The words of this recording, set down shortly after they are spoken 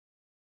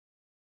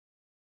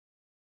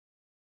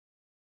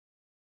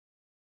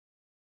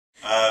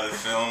The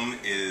film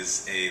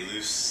is a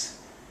loose,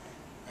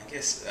 I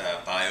guess,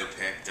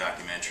 biopic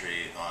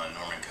documentary on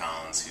Norman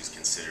Collins, who's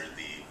considered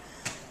the,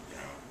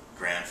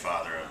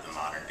 grandfather of the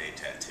modern day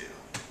tattoo.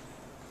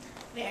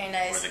 Very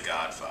nice. Or the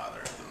godfather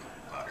of the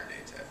modern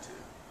day tattoo.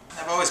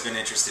 I've always been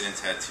interested in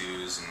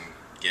tattoos and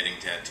getting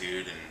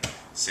tattooed, and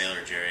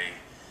Sailor Jerry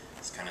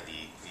is kind of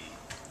the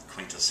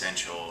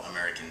quintessential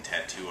American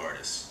tattoo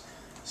artist.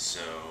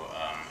 So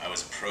I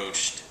was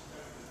approached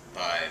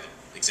by the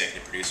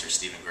executive producer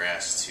Stephen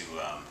Grass to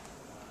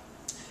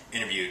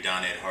interview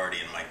Don Ed Hardy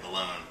and Mike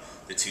Malone,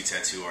 the two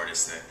tattoo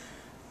artists that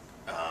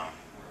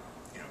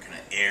kind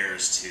of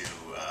heirs to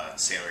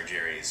Sailor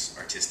Jerry's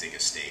artistic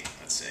estate.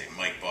 Let's say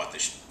Mike bought the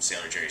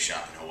Sailor Jerry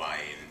shop in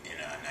Hawaii in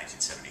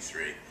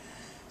 1973.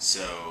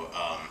 So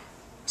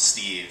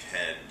Steve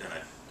had done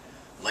a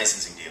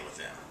licensing deal with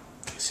them,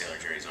 with Sailor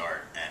Jerry's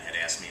art, and had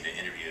asked me to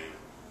interview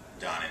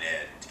Don and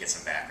Ed to get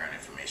some background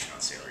information on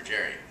Sailor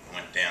Jerry. I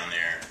went down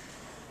there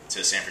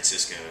to San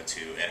Francisco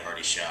to Ed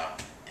Hardy's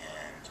shop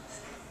and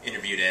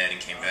interviewed Ed, and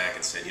came back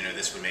and said,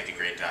 this would make a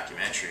great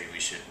documentary. We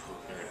should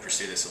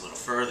pursue this a little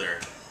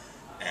further.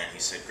 And he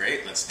said,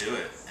 great, let's do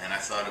it. And I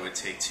thought it would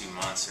take 2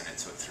 months, and it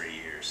took 3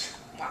 years.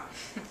 Wow.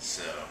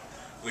 So,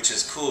 which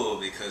is cool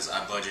because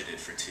I budgeted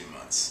for 2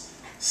 months.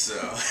 So,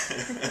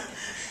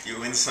 you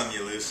win some,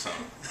 you lose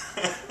some.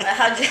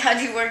 How'd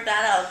you work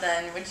that out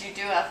then? What'd you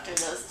do after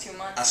those 2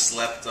 months? I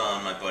slept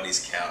on my buddy's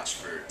couch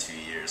for 2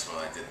 years while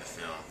I did the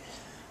film.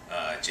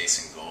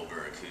 Jason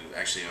Goldberg, who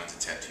actually owns a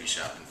tattoo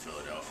shop in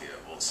Philadelphia,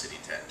 Old City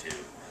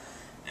Tattoo.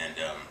 And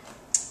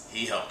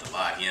he helped a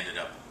lot. He ended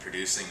up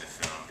producing the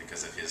film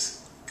because of his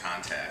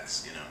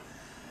contacts.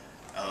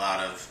 A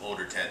lot of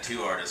older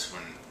tattoo artists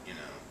wouldn't,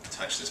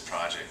 touch this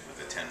project with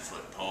a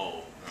 10-foot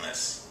pole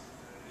unless,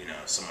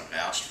 someone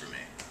vouched for me.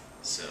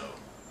 So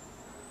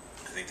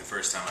I think the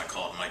first time I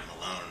called Mike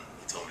Malone,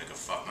 he told me to go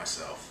fuck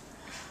myself,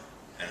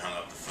 and hung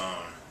up the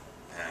phone.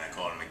 And I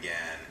called him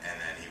again, and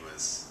then he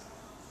was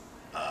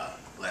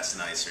less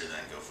nicer than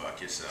go fuck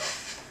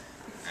yourself.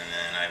 And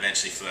then I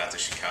eventually flew out to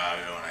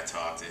Chicago, and I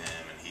talked to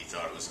him, and he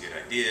thought it was a good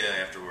idea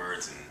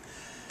afterwards, and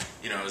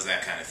it was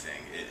that kind of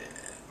thing.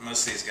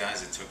 Most of these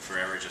guys, it took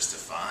forever just to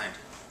find.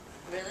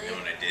 Really? And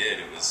when I did,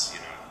 it was,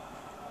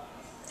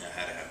 I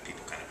had to have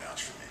people kind of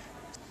vouch for me.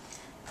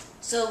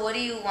 So what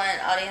do you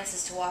want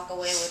audiences to walk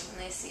away with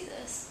when they see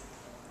this?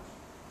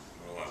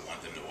 What do I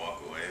want them to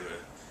walk away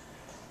with?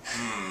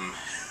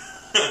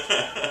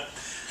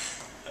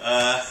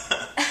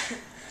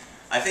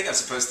 I think I'm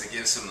supposed to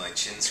give some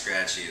chin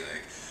scratchy,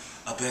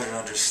 a better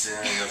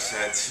understanding of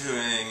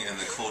tattooing and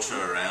the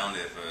culture around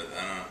it, but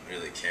I don't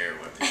really care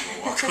what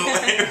people walk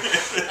away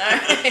with.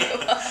 Alright,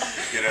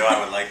 well. I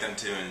would like them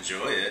to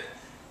enjoy it.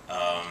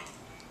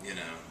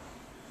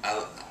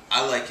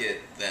 I like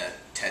it that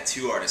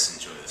tattoo artists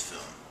enjoy the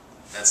film.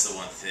 That's the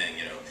one thing,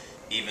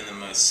 even the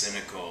most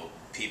cynical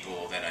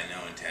people that I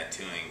know in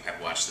tattooing have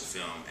watched the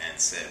film and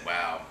said,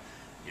 wow,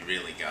 you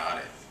really got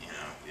it,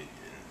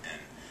 and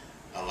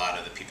a lot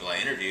of the people I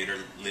interviewed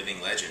are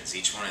living legends.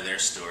 Each one of their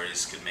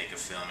stories could make a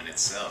film in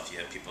itself. You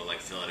have people like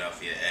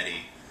Philadelphia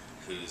Eddie,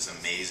 who's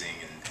amazing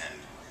and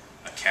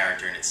a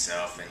character in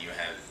itself, and you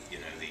have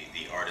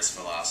the artist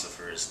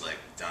philosophers like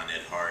Don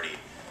Ed Hardy,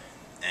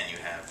 and you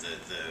have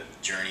the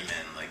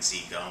journeymen like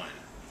Z. Goen,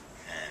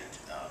 and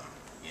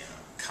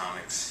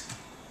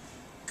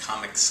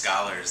comic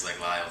scholars like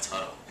Lyle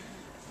Tuttle.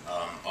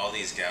 All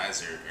these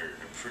guys are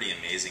pretty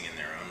amazing in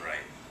their own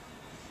right,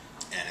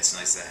 and it's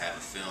nice to have a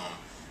film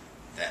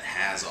that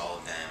has all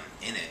of them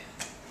in it,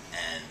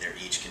 and they're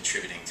each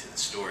contributing to the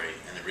story.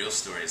 And the real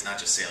story is not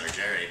just Sailor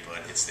Jerry, but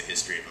it's the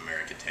history of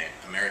American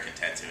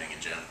tattooing in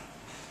general.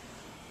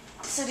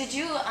 So did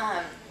you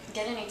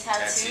get any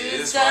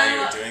tattoos while you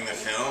were doing the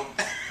film?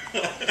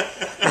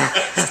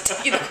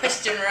 Taking the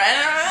question right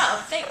out of my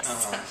mouth. Thanks.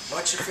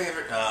 What's your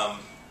favorite?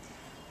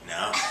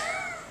 No.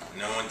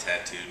 No one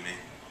tattooed me.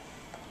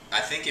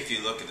 I think if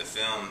you look at the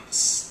film,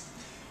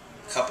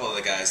 a couple of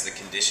the guys, the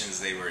conditions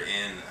they were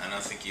in, I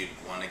don't think you'd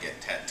want to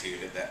get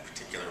tattooed at that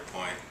particular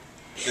point.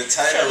 The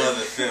title of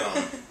the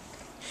film,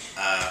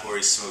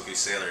 Hori Smoku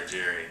Sailor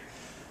Jerry,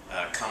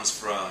 comes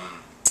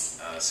from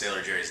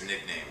Sailor Jerry's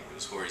nickname. It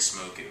was Hori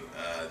Smoku.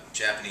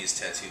 Japanese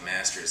tattoo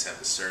masters have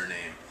the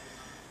surname,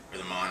 or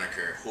the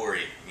moniker,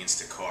 Hori means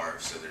to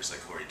carve, so there's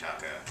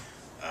Horitaka,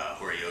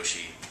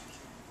 Horiyoshi,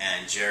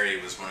 and Jerry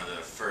was one of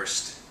the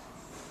first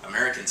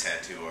American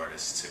tattoo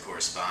artists to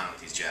correspond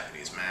with these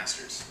Japanese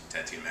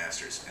tattoo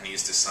masters, and he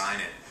used to sign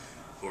it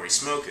Hori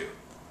Smoku.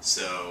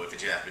 So if a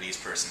Japanese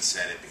person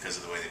said it, because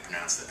of the way they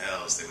pronounce the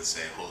L's, they would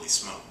say holy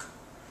smoke.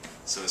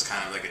 So it's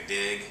kind of like a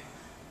dig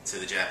to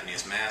the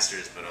Japanese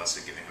masters, but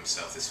also giving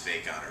himself this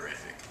fake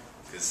honorific,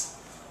 because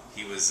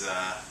he was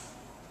a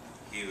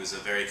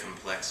very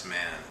complex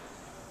man.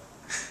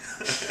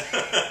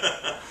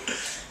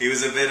 He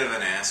was a bit of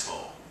an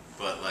asshole,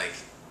 but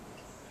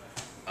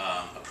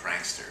a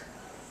prankster,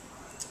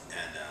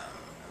 and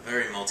a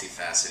very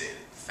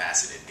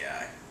multifaceted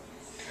guy.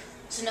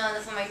 So now in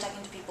the film, are you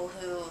talking to people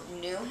who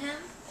knew him,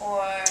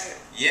 or?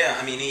 Yeah,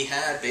 I mean, he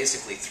had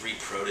basically 3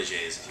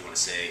 proteges, if you want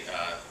to say,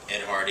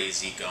 Ed Hardy,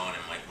 Zeke Owen,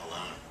 and Mike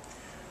Malone.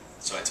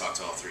 So I talked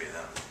to all 3 of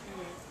them.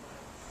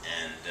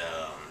 And,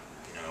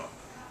 you know,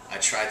 I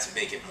tried to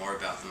make it more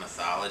about the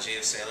mythology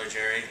of Sailor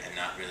Jerry and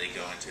not really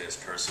go into his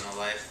personal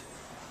life.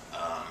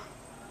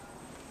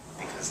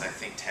 Because I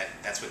think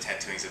that's what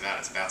tattooing's about.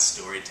 It's about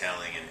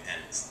storytelling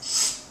and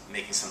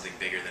making something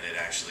bigger than it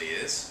actually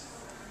is.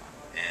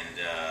 And,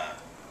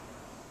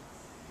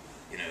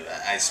 you know,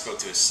 I spoke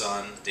to his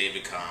son,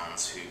 David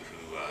Collins, who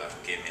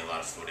gave me a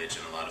lot of footage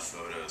and a lot of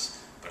photos,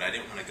 but I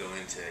didn't want to go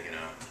into, you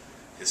know,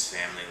 his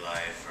family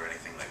life or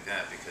anything like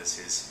that, because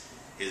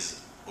his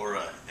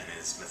aura and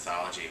his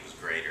mythology was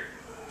greater.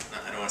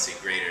 I don't want to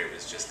say greater, it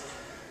was just,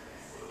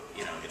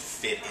 you know, it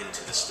fit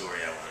into the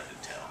story I wanted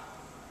to tell.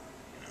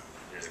 You know,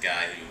 there's a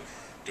guy who,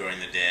 during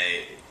the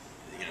day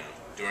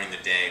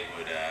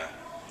would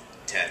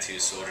tattoo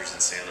soldiers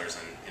and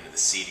sailors into the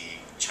seedy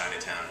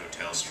Chinatown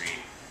hotel street,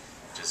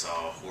 which is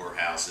all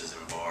whorehouses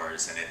and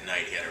bars, and at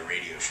night he had a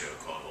radio show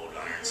called Old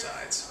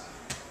Ironsides,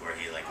 where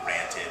he like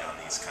ranted on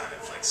these kind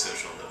of like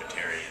social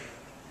libertarian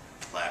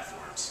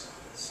platforms.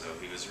 So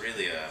he was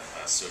really a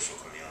social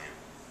chameleon.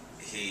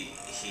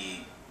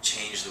 He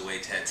changed the way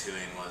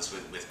tattooing was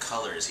with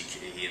colors.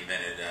 He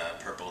invented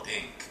purple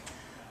ink.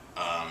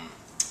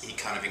 He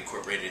kind of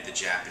incorporated the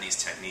Japanese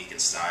technique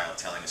and style,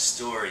 telling a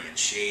story and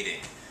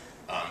shading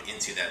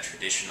into that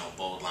traditional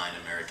bold line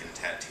American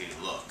tattoo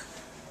look.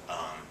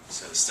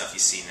 So the stuff you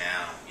see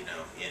now, you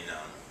know,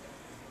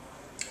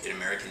 in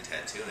American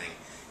tattooing,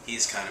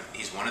 he's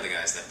one of the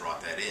guys that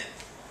brought that in.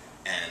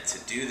 And to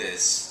do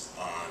this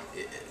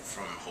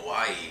from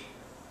Hawaii,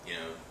 you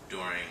know,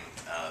 during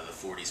the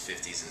 40s,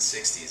 50s, and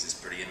 60s is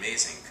pretty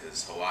amazing,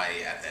 because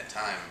Hawaii at that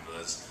time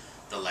was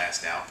the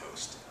last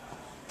outpost.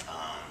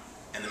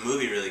 And the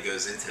movie really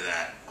goes into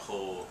that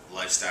whole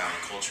lifestyle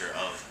and culture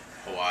of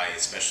Hawaii,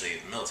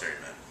 especially the military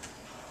men.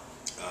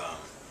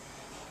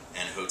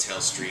 And Hotel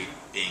Street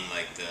being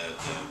like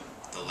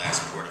the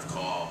last port of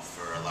call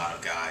for a lot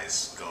of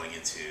guys going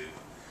into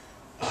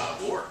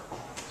war.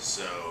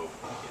 So,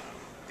 you know,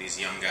 these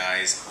young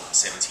guys,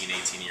 17,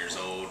 18 years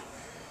old,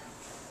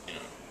 you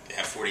know, they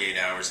have 48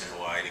 hours in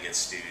Hawaii to get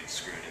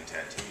screwed and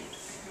tattooed.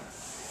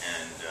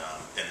 And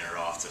then they're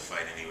off to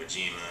fight in Iwo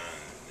Jima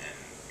and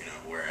you know,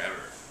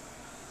 wherever.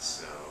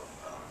 So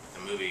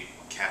the movie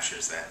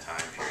captures that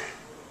time period.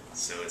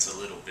 So it's a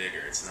little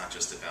bigger. It's not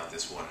just about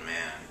this one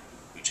man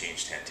who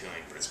changed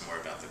tattooing, but it's more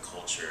about the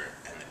culture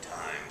and the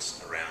times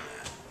around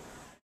that.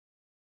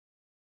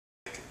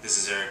 This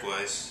is Eric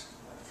Weiss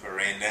for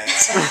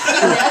Raindance.